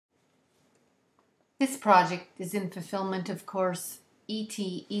This project is in fulfillment of course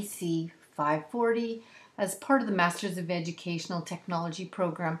ETEC 540 as part of the Masters of Educational Technology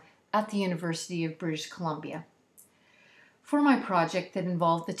program at the University of British Columbia. For my project that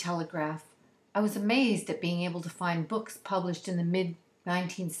involved the Telegraph, I was amazed at being able to find books published in the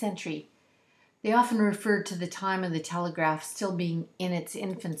mid-19th century. They often referred to the time of the Telegraph still being in its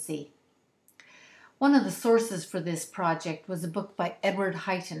infancy. One of the sources for this project was a book by Edward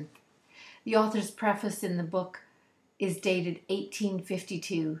Huyton. The author's preface in the book is dated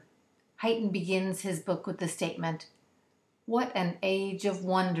 1852. Huyton begins his book with the statement, "What an age of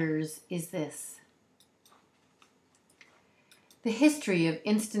wonders is this?" The history of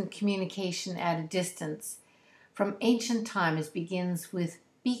instant communication at a distance from ancient times begins with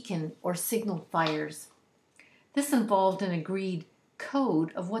beacon or signal fires. This involved an agreed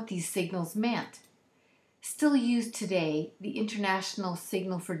code of what these signals meant. Still used today, the international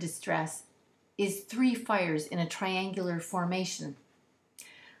signal for distress is 3 fires in a triangular formation.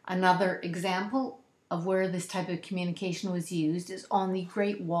 Another example of where this type of communication was used is on the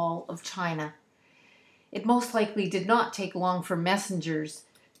Great Wall of China. It most likely did not take long for messengers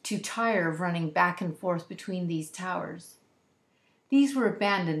to tire of running back and forth between these towers. These were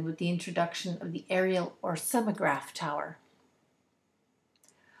abandoned with the introduction of the aerial or semigraph tower.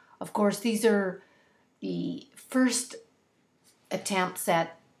 Of course, these are the first attempts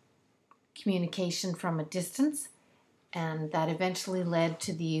at communication from a distance, and that eventually led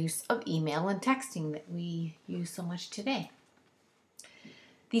to the use of email and texting that we use so much today.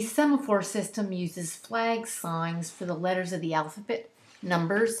 The semaphore system uses flag signs for the letters of the alphabet,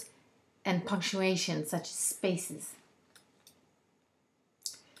 numbers, and punctuation such as spaces.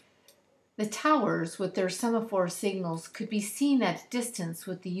 The towers with their semaphore signals could be seen at a distance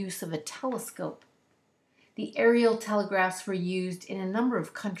with the use of a telescope. The aerial telegraphs were used in a number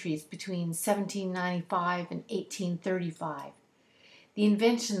of countries between 1795 and 1835. The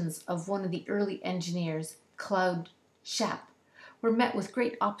inventions of one of the early engineers, Claude Chappe, were met with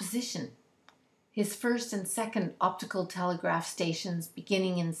great opposition. His first and second optical telegraph stations,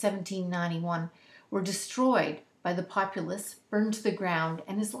 beginning in 1791, were destroyed by the populace, burned to the ground,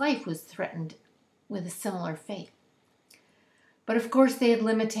 and his life was threatened with a similar fate. But of course they had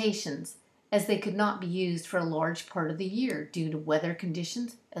limitations, as they could not be used for a large part of the year due to weather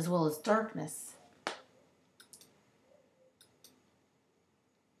conditions as well as darkness.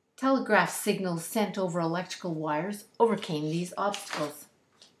 Telegraph signals sent over electrical wires overcame these obstacles.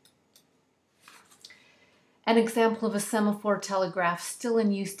 An example of a semaphore telegraph still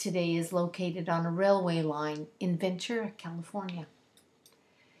in use today is located on a railway line in Ventura, California.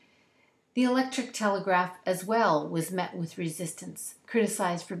 The electric telegraph as well was met with resistance,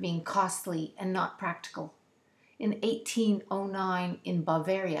 criticized for being costly and not practical. In 1809 in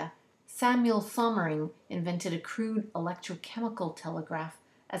Bavaria, Samuel Sommering invented a crude electrochemical telegraph,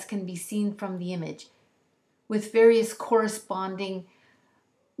 as can be seen from the image, with various corresponding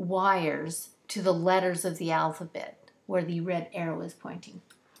wires to the letters of the alphabet, where the red arrow is pointing.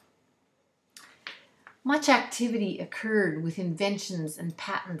 Much activity occurred with inventions and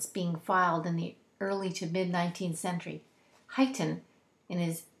patents being filed in the early to mid-19th century. Huyton, in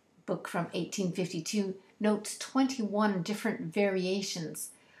his book from 1852, notes 21 different variations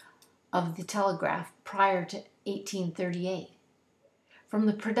of the telegraph prior to 1838. From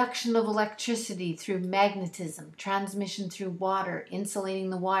the production of electricity through magnetism, transmission through water, insulating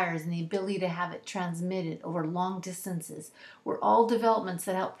the wires, and the ability to have it transmitted over long distances were all developments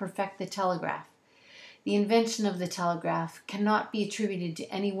that helped perfect the telegraph. The invention of the telegraph cannot be attributed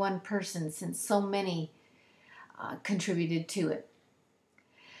to any one person since so many contributed to it.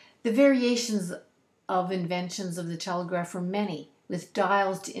 The variations of inventions of the telegraph were many, with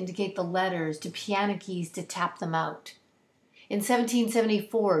dials to indicate the letters, to piano keys to tap them out. In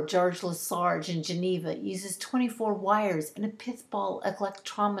 1774, George Lesage in Geneva uses 24 wires and a pith ball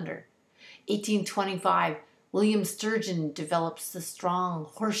electrometer. 1825, William Sturgeon develops the strong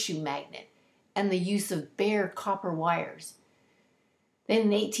horseshoe magnet and the use of bare copper wires. Then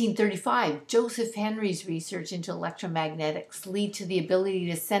in 1835, Joseph Henry's research into electromagnetics lead to the ability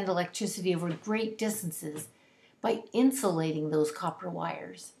to send electricity over great distances by insulating those copper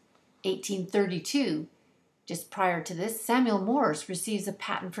wires. 1832, just prior to this, Samuel Morse receives a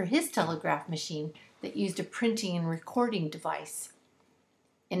patent for his telegraph machine that used a printing and recording device.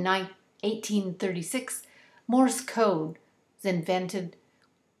 In 1836, Morse code was invented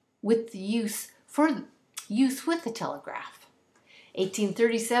with the use with the telegraph.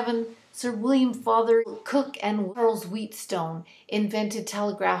 1837, Sir William Father Cooke and Charles Wheatstone invented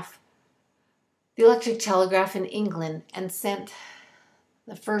the electric telegraph in England, and sent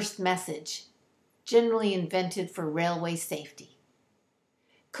the first message generally invented for railway safety.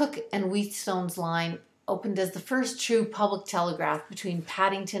 Cook and Wheatstone's line opened as the first true public telegraph between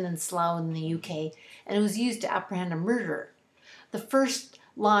Paddington and Slough in the UK, and it was used to apprehend a murderer. The first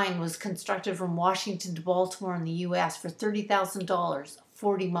line was constructed from Washington to Baltimore in the US for $30,000,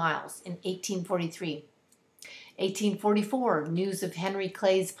 40 miles, in 1843. 1844, news of Henry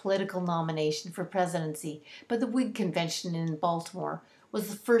Clay's political nomination for presidency by the Whig Convention in Baltimore was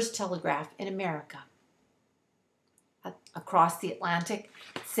the first telegraph in America. Across the Atlantic,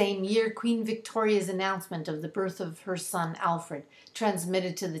 same year, Queen Victoria's announcement of the birth of her son Alfred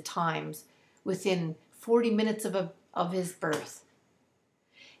transmitted to the Times within 40 minutes of his birth.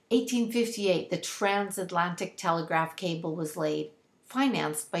 1858, the transatlantic telegraph cable was laid,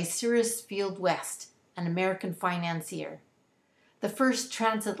 financed by Cyrus Field West, an American financier. The first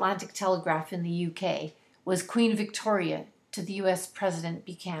transatlantic telegraph in the UK was Queen Victoria to the US President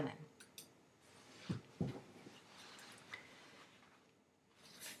Buchanan.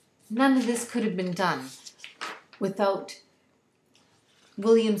 None of this could have been done without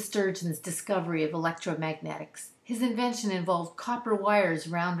William Sturgeon's discovery of electromagnetics. His invention involved copper wires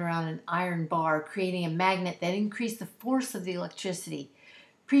wound around an iron bar, creating a magnet that increased the force of the electricity.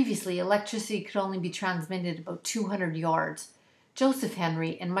 Previously, electricity could only be transmitted about 200 yards. Joseph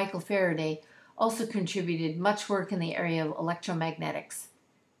Henry and Michael Faraday also contributed much work in the area of electromagnetics.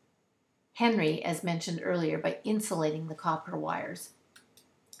 Henry, as mentioned earlier, by insulating the copper wires.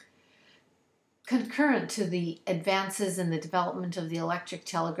 Concurrent to the advances in the development of the electric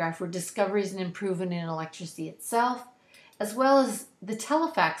telegraph were discoveries and improvement in electricity itself, as well as the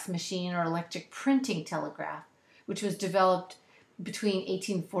telefax machine or electric printing telegraph, which was developed between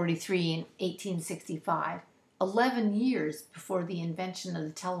 1843 and 1865, 11 years before the invention of the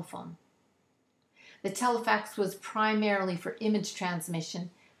telephone. The telefax was primarily for image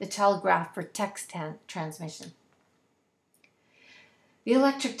transmission, the telegraph for text transmission. The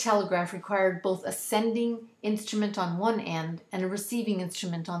electric telegraph required both a sending instrument on one end and a receiving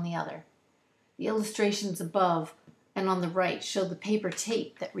instrument on the other. The illustrations above and on the right show the paper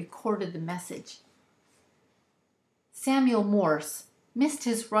tape that recorded the message. Samuel Morse missed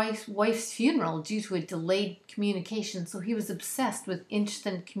his wife's funeral due to a delayed communication, so he was obsessed with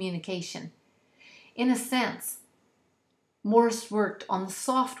instant communication. In a sense, Morse worked on the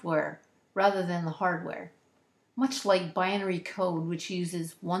software rather than the hardware. Much like binary code, which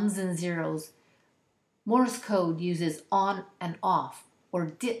uses ones and zeros, Morse code uses on and off, or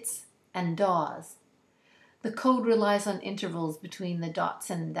dits and daws. The code relies on intervals between the dots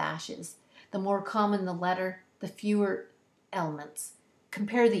and dashes. The more common the letter, the fewer elements.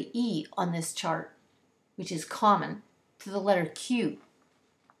 Compare the E on this chart, which is common, to the letter Q.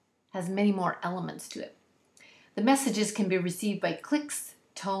 Has many more elements to it. The messages can be received by clicks,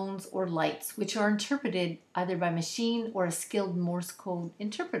 tones, or lights, which are interpreted either by machine or a skilled Morse code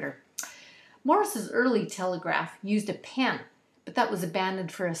interpreter. Morse's early telegraph used a pen, but that was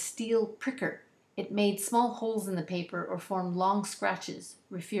abandoned for a steel pricker. It made small holes in the paper or formed long scratches,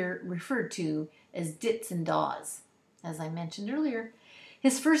 referred to as dits and daws. As I mentioned earlier,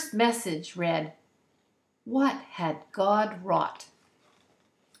 his first message read, "What had God wrought?"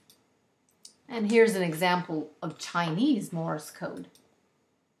 And here's an example of Chinese Morse code.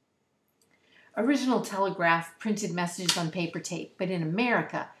 Original telegraph printed messages on paper tape, but in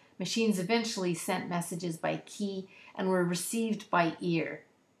America, machines eventually sent messages by key and were received by ear.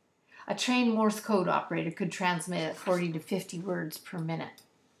 A trained Morse code operator could transmit at 40 to 50 words per minute.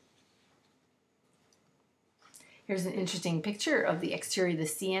 Here's an interesting picture of the exterior of the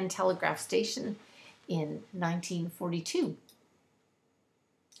CN telegraph station in 1942.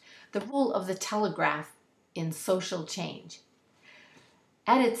 The role of the telegraph in social change.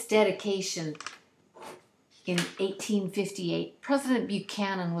 At its dedication in 1858, President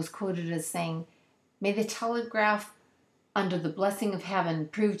Buchanan was quoted as saying, "May the telegraph, under the blessing of heaven,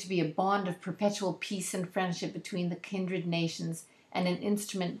 prove to be a bond of perpetual peace and friendship between the kindred nations, and an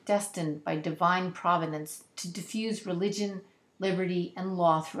instrument destined by divine providence to diffuse religion, liberty, and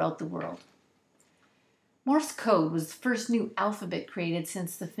law throughout the world." Morse code was the first new alphabet created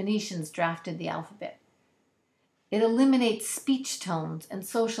since the Phoenicians drafted the alphabet. It eliminates speech tones and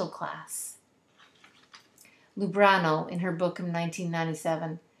social class. Lubrano, in her book of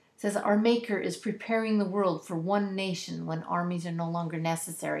 1997, says, "Our Maker is preparing the world for one nation when armies are no longer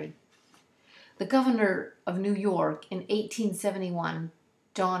necessary." The governor of New York in 1871,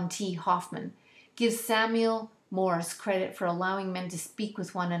 John T. Hoffman, gives Samuel Morse credit for allowing men to speak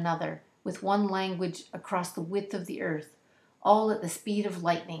with one another, with one language across the width of the earth, all at the speed of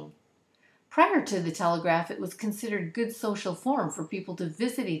lightning. Prior to the telegraph, it was considered good social form for people to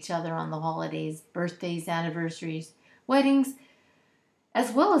visit each other on the holidays, birthdays, anniversaries, weddings,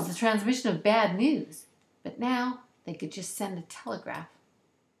 as well as the transmission of bad news. But now they could just send a telegraph.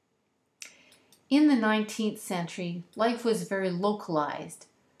 In the 19th century, life was very localized.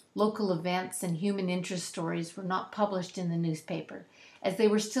 Local events and human interest stories were not published in the newspaper, as they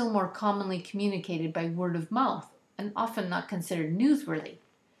were still more commonly communicated by word of mouth and often not considered newsworthy.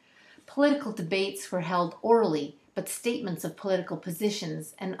 Political debates were held orally, but statements of political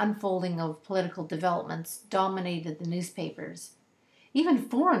positions and unfolding of political developments dominated the newspapers. Even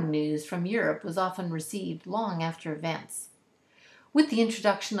foreign news from Europe was often received long after events. With the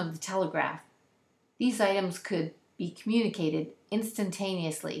introduction of the telegraph, these items could be communicated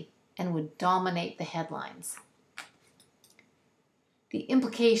instantaneously and would dominate the headlines. The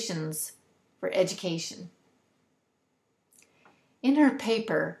implications for education. In her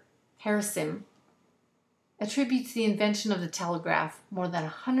paper, Harrison attributes the invention of the telegraph more than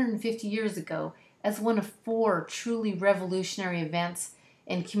 150 years ago as one of 4 truly revolutionary events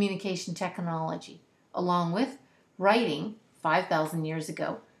in communication technology, along with writing 5,000 years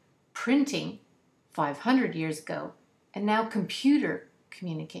ago, printing 500 years ago, and now computer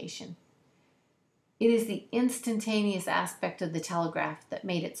communication. It is the instantaneous aspect of the telegraph that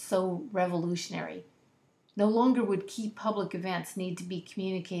made it so revolutionary. No longer would key public events need to be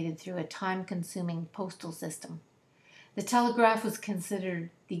communicated through a time-consuming postal system. The telegraph was considered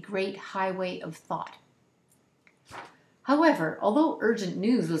the great highway of thought. However, although urgent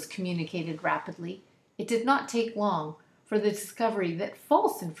news was communicated rapidly, it did not take long for the discovery that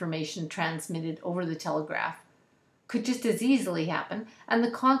false information transmitted over the telegraph could just as easily happen, and the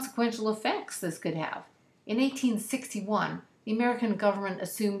consequential effects this could have. In 1861, the American government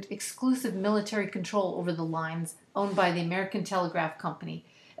assumed exclusive military control over the lines owned by the American Telegraph Company,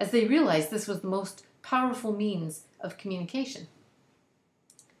 as they realized this was the most powerful means of communication.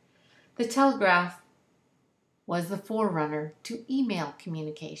 The telegraph was the forerunner to email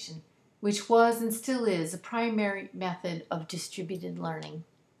communication, which was and still is a primary method of distributed learning.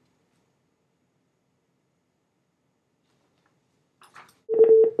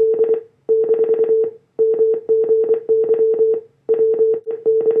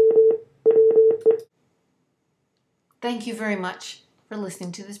 Thank you very much for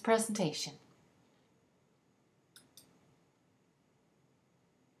listening to this presentation.